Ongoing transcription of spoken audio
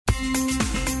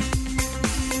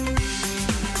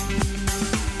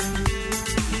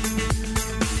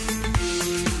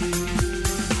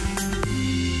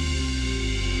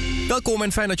Welkom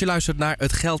en fijn dat je luistert naar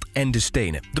Het Geld en de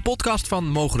Stenen. De podcast van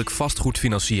Mogelijk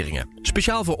Vastgoedfinancieringen.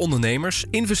 Speciaal voor ondernemers,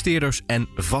 investeerders en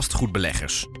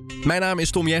vastgoedbeleggers. Mijn naam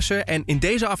is Tom Jessen en in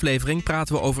deze aflevering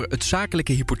praten we over het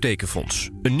Zakelijke Hypothekenfonds.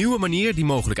 Een nieuwe manier die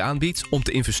Mogelijk aanbiedt om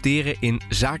te investeren in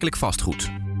zakelijk vastgoed.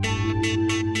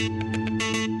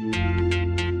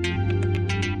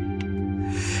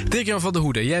 Dirk-Jan van der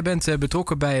Hoede, jij bent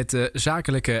betrokken bij het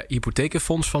Zakelijke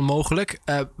Hypothekenfonds van Mogelijk.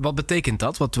 Wat betekent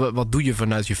dat? Wat doe je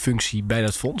vanuit je functie bij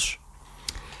dat fonds?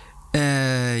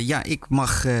 Ik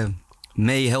mag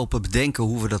meehelpen bedenken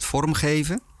hoe we dat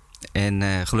vormgeven.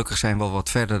 En gelukkig zijn we al wat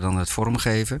verder dan het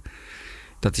vormgeven.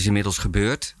 Dat is inmiddels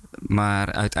gebeurd.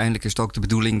 Maar uiteindelijk is het ook de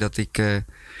bedoeling dat ik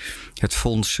het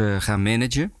fonds ga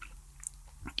managen.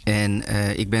 En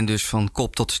ik ben dus van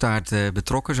kop tot staart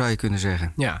betrokken, zou je kunnen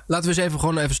zeggen. Ja, laten we eens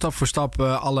even stap voor stap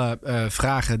alle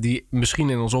vragen die misschien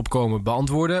in ons opkomen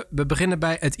beantwoorden. We beginnen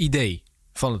bij het idee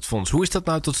van het fonds. Hoe is dat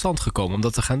nou tot stand gekomen om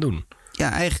dat te gaan doen?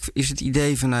 Ja, eigenlijk is het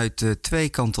idee vanuit twee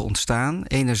kanten ontstaan.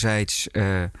 Enerzijds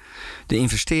de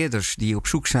investeerders die op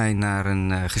zoek zijn naar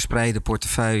een gespreide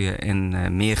portefeuille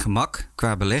en meer gemak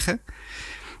qua beleggen.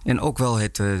 En ook wel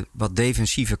het wat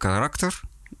defensieve karakter.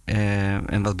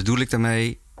 En wat bedoel ik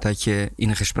daarmee? Dat je in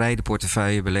een gespreide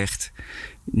portefeuille belegt.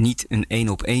 Niet een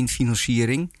 1-op-1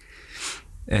 financiering.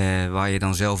 Waar je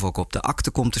dan zelf ook op de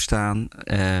akte komt te staan.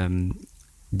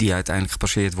 Die uiteindelijk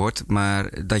gepasseerd wordt.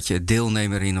 Maar dat je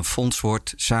deelnemer in een fonds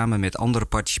wordt. Samen met andere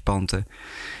participanten.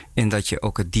 En dat je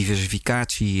ook het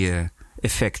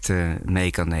diversificatie-effect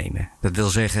mee kan nemen. Dat wil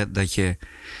zeggen dat je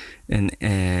een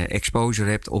exposure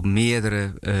hebt op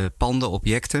meerdere panden,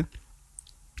 objecten.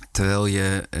 Terwijl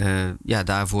je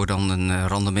daarvoor dan een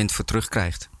rendement voor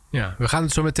terugkrijgt. Ja, we gaan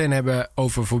het zo meteen hebben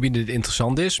over voor wie dit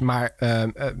interessant is. Maar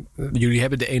jullie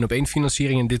hebben de 1-op-1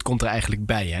 financiering en dit komt er eigenlijk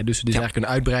bij. Hè? Dus het is eigenlijk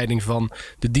een uitbreiding van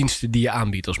de diensten die je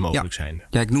aanbiedt als mogelijk zijn.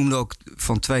 Ja, ik noemde ook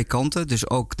van twee kanten. Dus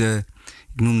ook ik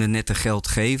noemde net de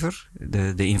geldgever,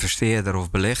 de investeerder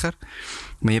of belegger.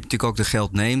 Maar je hebt natuurlijk ook de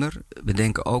geldnemer. We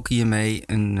denken ook hiermee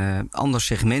een ander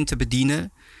segment te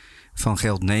bedienen van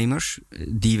geldnemers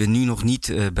die we nu nog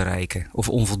niet bereiken of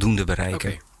onvoldoende bereiken.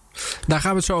 Okay. Daar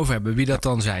gaan we het zo over hebben, wie dat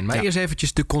dan zijn. Maar eerst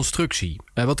eventjes de constructie.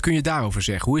 Wat kun je daarover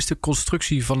zeggen? Hoe is de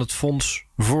constructie van het fonds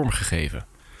vormgegeven?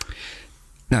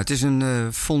 Nou, het is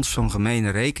een fonds van gemene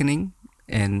rekening.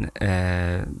 En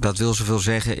dat wil zoveel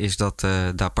zeggen is dat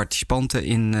daar participanten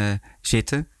in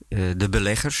zitten. De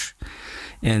beleggers.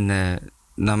 En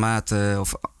naarmate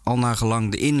of al naar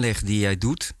gelang de inleg die jij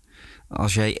doet.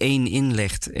 Als jij 1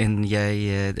 inlegt en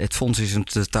het fonds is in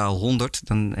totaal 100...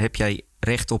 dan heb jij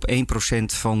recht op 1%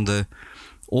 van de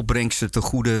opbrengsten te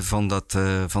goede van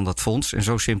dat fonds. En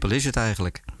zo simpel is het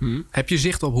eigenlijk. Heb je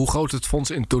zicht op hoe groot het fonds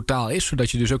in totaal is,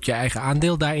 zodat je dus ook je eigen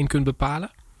aandeel daarin kunt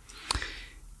bepalen?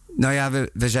 Nou ja,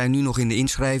 we zijn nu nog in de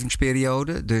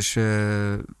inschrijvingsperiode. Dus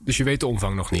je weet de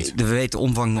omvang nog niet? We weten de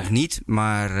omvang nog niet,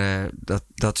 maar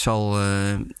dat zal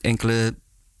enkele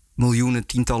miljoenen,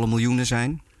 tientallen miljoenen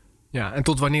zijn. Ja, en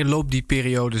tot wanneer loopt die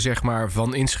periode zeg maar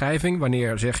van inschrijving?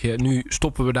 Wanneer zeg je, nu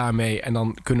stoppen we daarmee en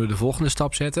dan kunnen we de volgende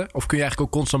stap zetten? Of kun je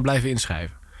eigenlijk ook constant blijven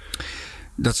inschrijven?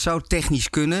 Dat zou technisch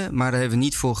kunnen, maar daar hebben we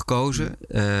niet voor gekozen.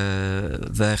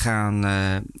 We gaan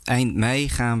eind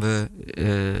mei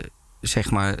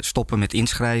zeg maar stoppen met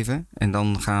inschrijven. En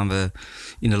dan gaan we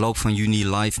in de loop van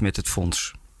juni live met het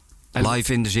fonds.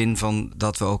 Live in de zin van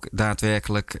dat we ook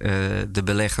daadwerkelijk de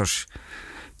beleggers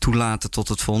toelaten tot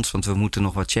het fonds. Want we moeten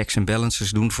nog wat checks en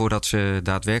balances doen voordat ze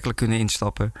daadwerkelijk kunnen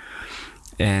instappen.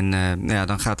 En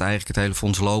dan gaat eigenlijk het hele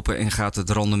fonds lopen en gaat het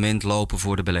rendement lopen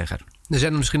voor de belegger. Er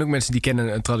zijn misschien ook mensen die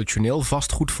kennen een traditioneel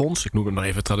vastgoedfonds. Ik noem het maar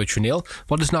even traditioneel.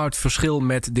 Wat is nou het verschil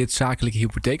met dit Zakelijke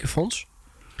Hypothekenfonds?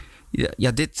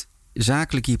 Ja, dit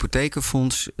Zakelijke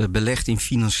Hypothekenfonds belegt in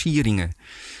financieringen.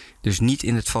 Dus niet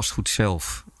in het vastgoed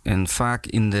zelf. En vaak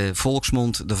in de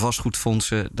volksmond, de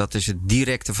vastgoedfondsen, dat is het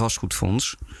directe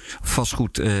vastgoedfonds.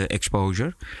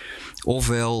 Vastgoed-exposure.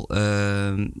 Ofwel,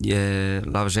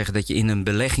 laten we zeggen dat je in een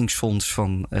beleggingsfonds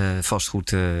van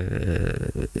vastgoed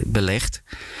belegt.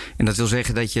 En dat wil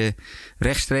zeggen dat je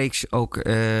rechtstreeks ook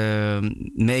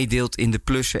meedeelt in de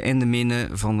plussen en de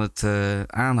minnen van het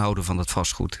aanhouden van het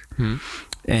vastgoed.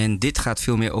 En dit gaat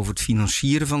veel meer over het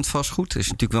financieren van het vastgoed. Er is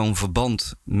natuurlijk wel een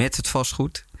verband met het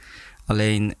vastgoed.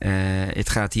 Alleen het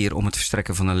gaat hier om het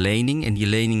verstrekken van een lening. En die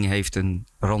lening heeft een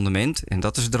rendement. En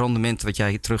dat is het rendement wat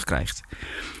jij terugkrijgt.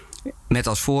 Met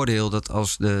als voordeel dat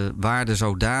als de waarde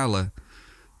zou dalen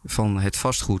van het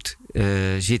vastgoed,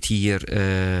 zit hier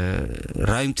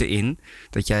ruimte in.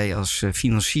 Dat jij als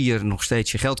financier nog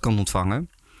steeds je geld kan ontvangen.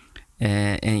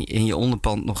 En je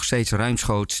onderpand nog steeds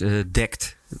ruimschoots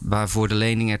dekt waarvoor de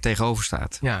lening er tegenover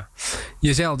staat. Ja.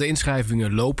 Je zei al, de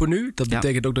inschrijvingen lopen nu. Dat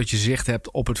betekent ook dat je zicht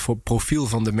hebt op het profiel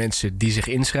van de mensen die zich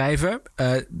inschrijven.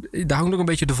 Daar hangt ook een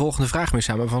beetje de volgende vraag mee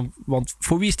samen. Want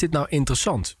voor wie is dit nou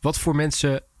interessant? Wat voor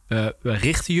mensen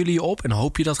richten jullie je op en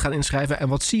hoop je dat gaan inschrijven? En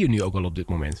wat zie je nu ook al op dit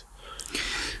moment?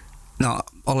 Nou,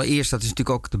 allereerst, dat is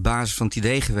natuurlijk ook de basis van het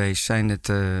idee geweest, zijn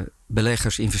het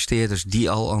beleggers, investeerders die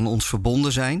al aan ons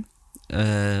verbonden zijn.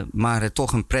 Maar het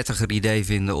toch een prettiger idee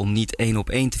vinden om niet 1 op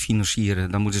 1 te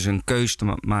financieren. Dan moeten ze een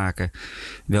keuze maken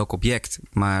welk object,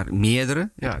 maar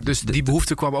meerdere. Ja, dus die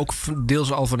behoefte kwam ook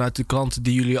deels al vanuit de klanten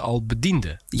die jullie al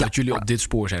bedienden. Ja, dat jullie op dit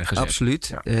spoor zijn gezet.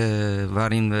 Absoluut. Ja.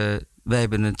 Waarin wij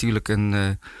hebben natuurlijk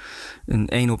een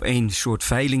 1 op 1 soort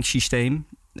veilingssysteem.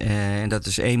 En dat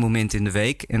is 1 moment in de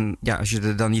week. En ja, als je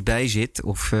er dan niet bij zit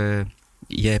of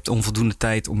je hebt onvoldoende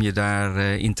tijd om je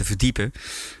daarin te verdiepen,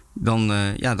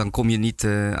 dan kom je niet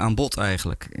aan bod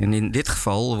eigenlijk. En in dit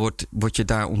geval wordt je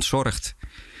daar ontzorgd.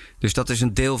 Dus dat is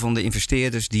een deel van de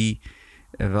investeerders die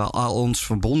wel aan ons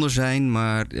verbonden zijn,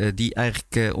 maar die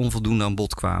eigenlijk onvoldoende aan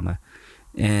bod kwamen.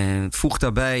 En voeg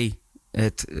daarbij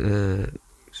het,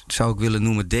 zou ik willen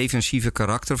noemen, defensieve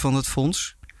karakter van het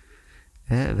fonds.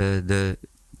 De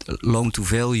loan to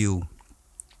value,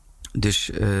 dus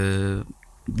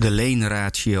de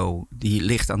leenratio, die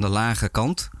ligt aan de lage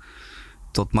kant.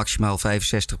 Tot maximaal 65%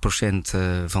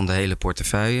 van de hele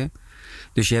portefeuille.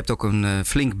 Dus je hebt ook een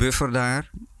flink buffer daar.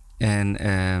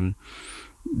 En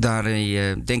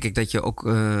daarin denk ik dat je ook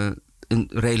een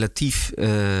relatief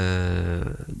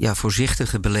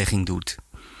voorzichtige belegging doet.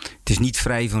 Het is niet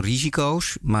vrij van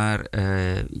risico's, maar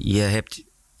je hebt,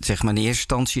 zeg maar in eerste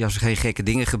instantie, als er geen gekke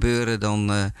dingen gebeuren,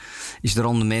 dan is het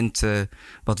rendement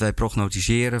wat wij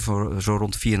prognosticeren voor zo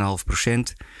rond de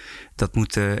 4,5%. Dat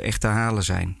moet echt te halen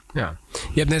zijn. Ja.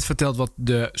 Je hebt net verteld wat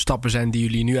de stappen zijn die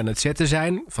jullie nu aan het zetten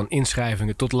zijn. Van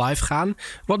inschrijvingen tot live gaan.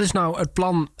 Wat is nou het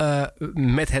plan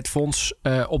met het fonds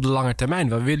op de lange termijn?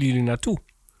 Waar willen jullie naartoe?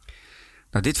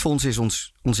 Nou, dit fonds is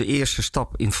onze eerste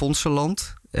stap in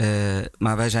fondsenland.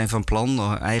 Maar wij zijn van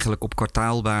plan eigenlijk op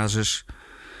kwartaalbasis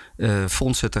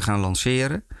fondsen te gaan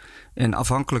lanceren. En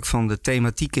afhankelijk van de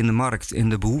thematiek in de markt en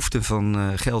de behoeften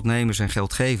van geldnemers en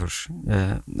geldgevers.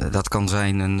 Dat kan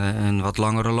zijn een wat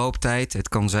langere looptijd. Het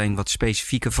kan zijn wat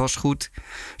specifieke vastgoed.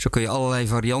 Zo kun je allerlei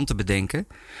varianten bedenken.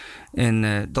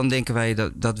 En dan denken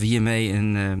wij dat we hiermee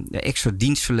een extra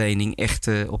dienstverlening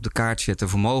echt op de kaart zetten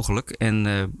voor mogelijk.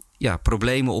 En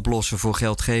problemen oplossen voor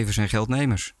geldgevers en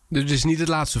geldnemers. Dus het is niet het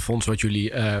laatste fonds wat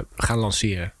jullie gaan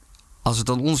lanceren? Als het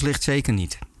aan ons ligt, zeker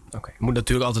niet. Oké. Moet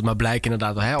natuurlijk altijd maar blijken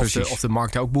inderdaad of de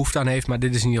markt daar ook behoefte aan heeft. Maar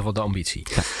dit is in ieder geval de ambitie.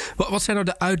 Ja. Wat zijn nou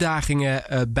de uitdagingen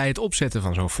bij het opzetten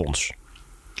van zo'n fonds?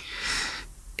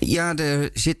 Ja, er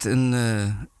zit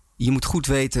je moet goed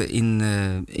weten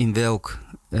in welk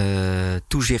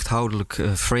toezichthoudelijk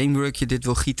framework je dit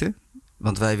wil gieten.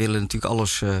 Want wij willen natuurlijk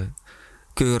alles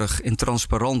keurig en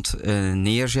transparant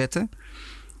neerzetten.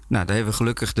 Nou, daar hebben we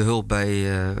gelukkig de hulp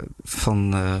bij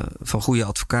van goede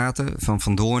advocaten,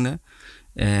 van Doornen.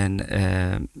 En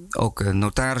ook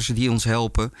notarissen die ons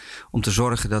helpen om te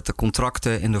zorgen dat de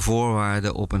contracten en de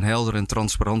voorwaarden op een heldere en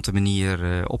transparante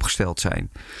manier opgesteld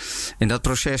zijn. En dat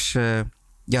proces,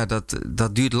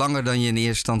 dat duurt langer dan je in eerste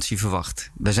instantie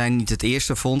verwacht. We zijn niet het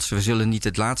eerste fonds, we zullen niet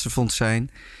het laatste fonds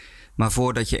zijn. Maar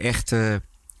voordat je echt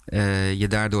je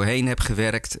daar doorheen hebt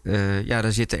gewerkt,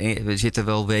 daar zitten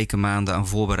wel weken, maanden aan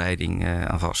voorbereiding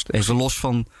aan vast. Even los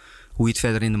van hoe je het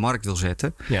verder in de markt wil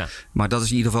zetten. Ja. Maar dat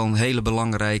is in ieder geval een hele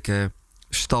belangrijke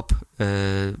stap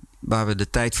waar we de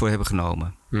tijd voor hebben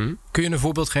genomen. Kun je een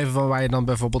voorbeeld geven van waar je dan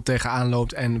bijvoorbeeld tegenaan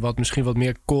loopt en wat misschien wat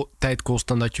meer tijd kost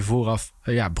dan dat je vooraf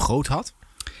begroot had?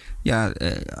 Ja,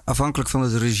 afhankelijk van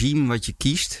het regime wat je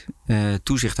kiest,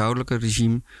 toezichthoudelijke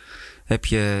regime, heb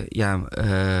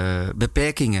je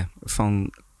beperkingen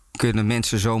van kunnen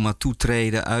mensen zomaar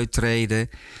toetreden, uittreden,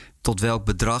 tot welk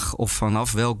bedrag of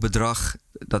vanaf welk bedrag.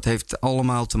 Dat heeft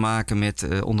allemaal te maken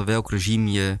met onder welk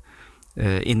regime je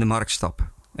in de markt stapt.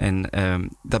 En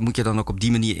dat moet je dan ook op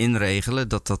die manier inregelen,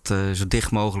 dat zo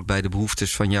dicht mogelijk bij de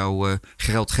behoeftes van jouw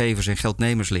geldgevers en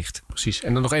geldnemers ligt. Precies.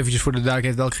 En dan nog eventjes voor de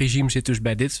duidelijkheid, welk regime zit dus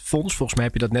bij dit fonds? Volgens mij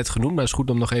heb je dat net genoemd, maar het is goed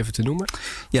om nog even te noemen.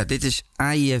 Ja, dit is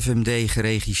AIFMD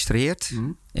geregistreerd.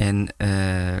 En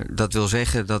dat wil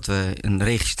zeggen dat we een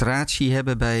registratie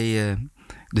hebben bij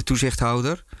de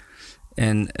toezichthouder.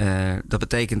 En dat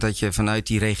betekent dat je vanuit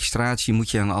die registratie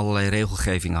moet je aan allerlei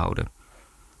regelgeving houden.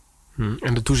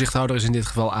 En de toezichthouder is in dit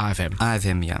geval AFM?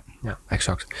 AFM, ja. Ja,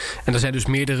 exact. En er zijn dus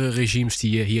meerdere regimes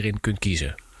die je hierin kunt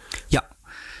kiezen? Ja.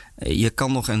 Je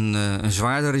kan nog een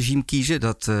zwaarder regime kiezen.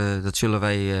 Dat zullen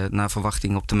wij naar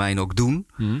verwachting op termijn ook doen.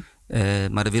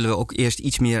 Maar dan willen we ook eerst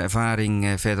iets meer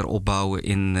ervaring verder opbouwen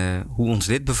in hoe ons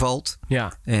dit bevalt.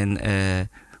 Ja.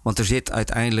 Want er zit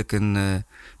uiteindelijk een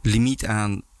limiet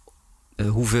aan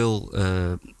hoeveel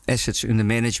assets under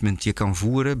management je kan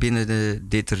voeren binnen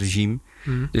dit regime.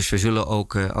 Mm. Dus we zullen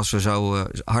ook, als we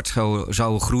hard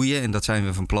zouden groeien, en dat zijn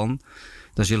we van plan,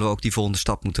 dan zullen we ook die volgende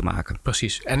stap moeten maken.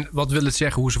 Precies. En wat wil het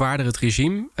zeggen? Hoe zwaarder het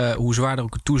regime, hoe zwaarder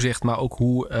ook het toezicht, maar ook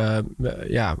hoe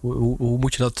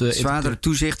moet je dat... Zwaardere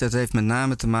toezicht, dat heeft met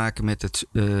name te maken met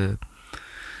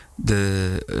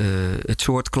het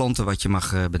soort klanten wat je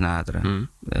mag benaderen. Mm.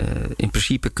 In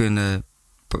principe kunnen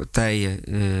partijen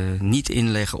niet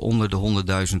inleggen onder de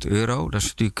 €100.000. Dat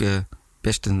is natuurlijk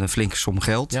best een flinke som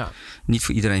geld. Ja. Niet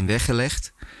voor iedereen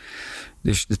weggelegd.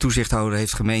 Dus de toezichthouder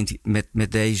heeft gemeend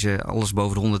met deze alles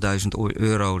boven de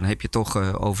 €100.000. Dan heb je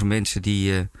toch over mensen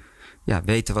die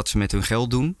weten wat ze met hun geld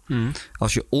doen. Mm.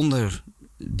 Als je onder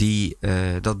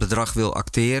dat bedrag wil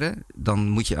acteren, dan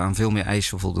moet je aan veel meer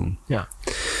eisen voldoen. Ja.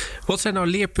 Wat zijn nou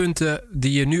leerpunten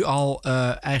die je nu al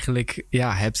eigenlijk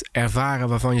hebt ervaren,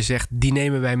 waarvan je zegt, die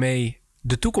nemen wij mee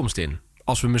de toekomst in?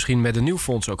 Als we misschien met een nieuw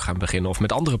fonds ook gaan beginnen of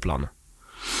met andere plannen.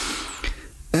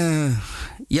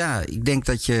 Ik denk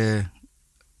dat je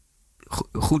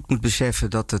goed moet beseffen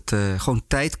dat het gewoon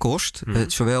tijd kost.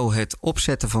 Zowel het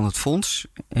opzetten van het fonds,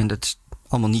 en dat is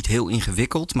allemaal niet heel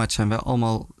ingewikkeld, maar het zijn wel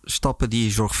allemaal stappen die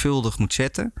je zorgvuldig moet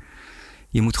zetten.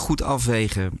 Je moet goed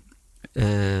afwegen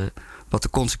wat de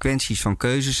consequenties van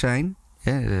keuzes zijn.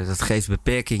 Dat geeft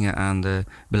beperkingen aan de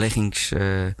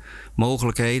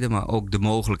beleggingsmogelijkheden, maar ook de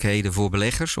mogelijkheden voor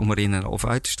beleggers om erin of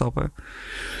uit te stappen.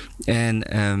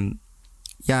 En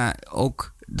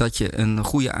ook dat je een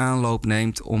goede aanloop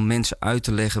neemt om mensen uit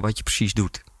te leggen wat je precies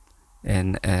doet.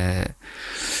 En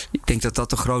ik denk dat dat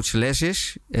de grootste les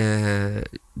is.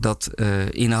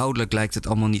 Inhoudelijk lijkt het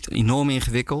allemaal niet enorm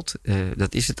ingewikkeld.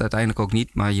 Dat is het uiteindelijk ook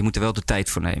niet, maar je moet er wel de tijd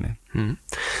voor nemen.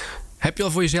 Heb je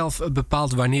al voor jezelf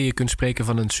bepaald wanneer je kunt spreken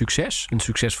van een succes? Een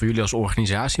succes voor jullie als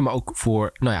organisatie, maar ook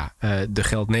voor de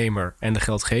geldnemer en de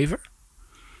geldgever?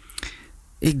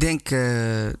 Ik denk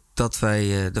dat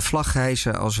wij de vlag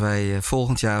hijsen als wij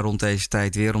volgend jaar rond deze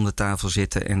tijd weer om de tafel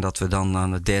zitten, en dat we dan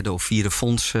aan het 3e of 4e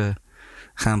fonds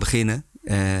gaan beginnen.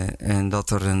 En dat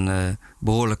er een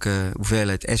behoorlijke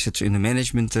hoeveelheid assets under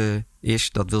management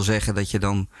is. Dat wil zeggen dat je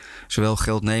dan zowel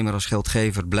geldnemer als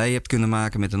geldgever blij hebt kunnen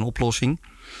maken met een oplossing.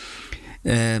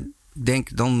 Ik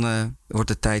denk dan wordt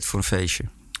het tijd voor een feestje.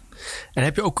 En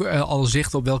heb je ook al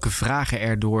zicht op welke vragen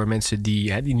er door mensen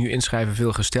die nu inschrijven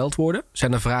veel gesteld worden?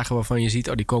 Zijn er vragen waarvan je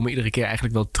ziet, die komen iedere keer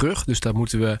eigenlijk wel terug, dus daar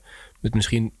moeten we het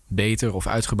misschien beter of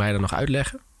uitgebreider nog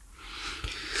uitleggen?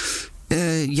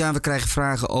 We krijgen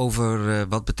vragen over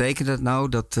wat betekent dat nou,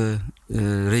 dat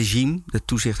regime, het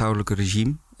toezichthoudelijke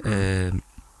regime.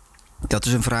 Dat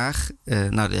is een vraag.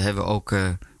 Dat hebben we ook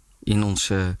in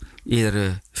ons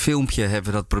eerdere filmpje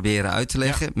hebben we dat proberen uit te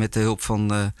leggen, met de hulp van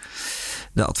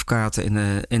de advocaten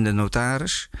en de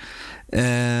notaris.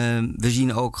 We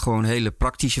zien ook gewoon hele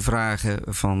praktische vragen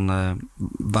van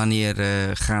wanneer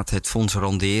gaat het fonds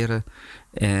renderen.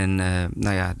 En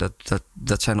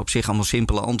dat zijn op zich allemaal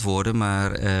simpele antwoorden,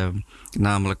 maar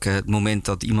namelijk het moment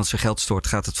dat iemand zijn geld stort,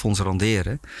 gaat het fonds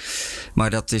renderen. Maar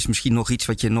dat is misschien nog iets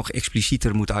wat je nog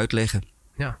explicieter moet uitleggen.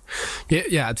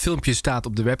 Ja, het filmpje staat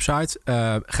op de website.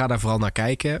 Ga daar vooral naar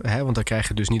kijken. Want dan krijg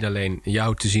je dus niet alleen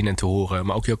jou te zien en te horen,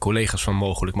 maar ook jouw collega's van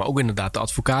Mogelijk. Maar ook inderdaad de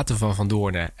advocaten van Van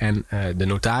Doornen en de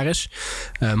notaris.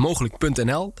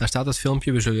 Mogelijk.nl, daar staat het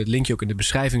filmpje. We zullen het linkje ook in de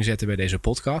beschrijving zetten bij deze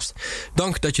podcast.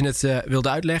 Dank dat je het wilde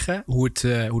uitleggen, hoe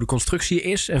de constructie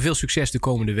is. En veel succes de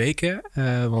komende weken.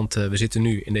 Want we zitten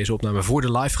nu in deze opname voor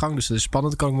de livegang. Dus dat is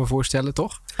spannend, kan ik me voorstellen,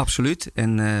 toch? Absoluut.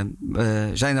 En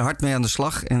we zijn er hard mee aan de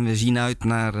slag. En we zien uit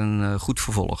naar een goed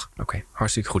vervolg. Oké,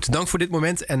 hartstikke goed. Dank voor dit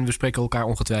moment en we spreken elkaar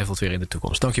ongetwijfeld weer in de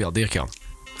toekomst. Dankjewel, Dirk-Jan.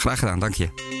 Graag gedaan, dank je.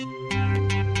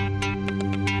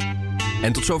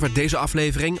 En tot zover deze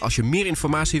aflevering. Als je meer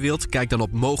informatie wilt, kijk dan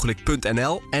op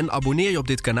mogelijk.nl en abonneer je op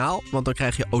dit kanaal, want dan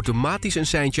krijg je automatisch een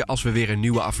seintje als we weer een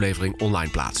nieuwe aflevering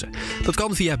online plaatsen. Dat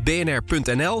kan via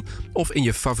bnr.nl of in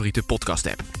je favoriete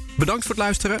podcast-app. Bedankt voor het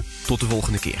luisteren. Tot de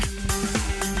volgende keer.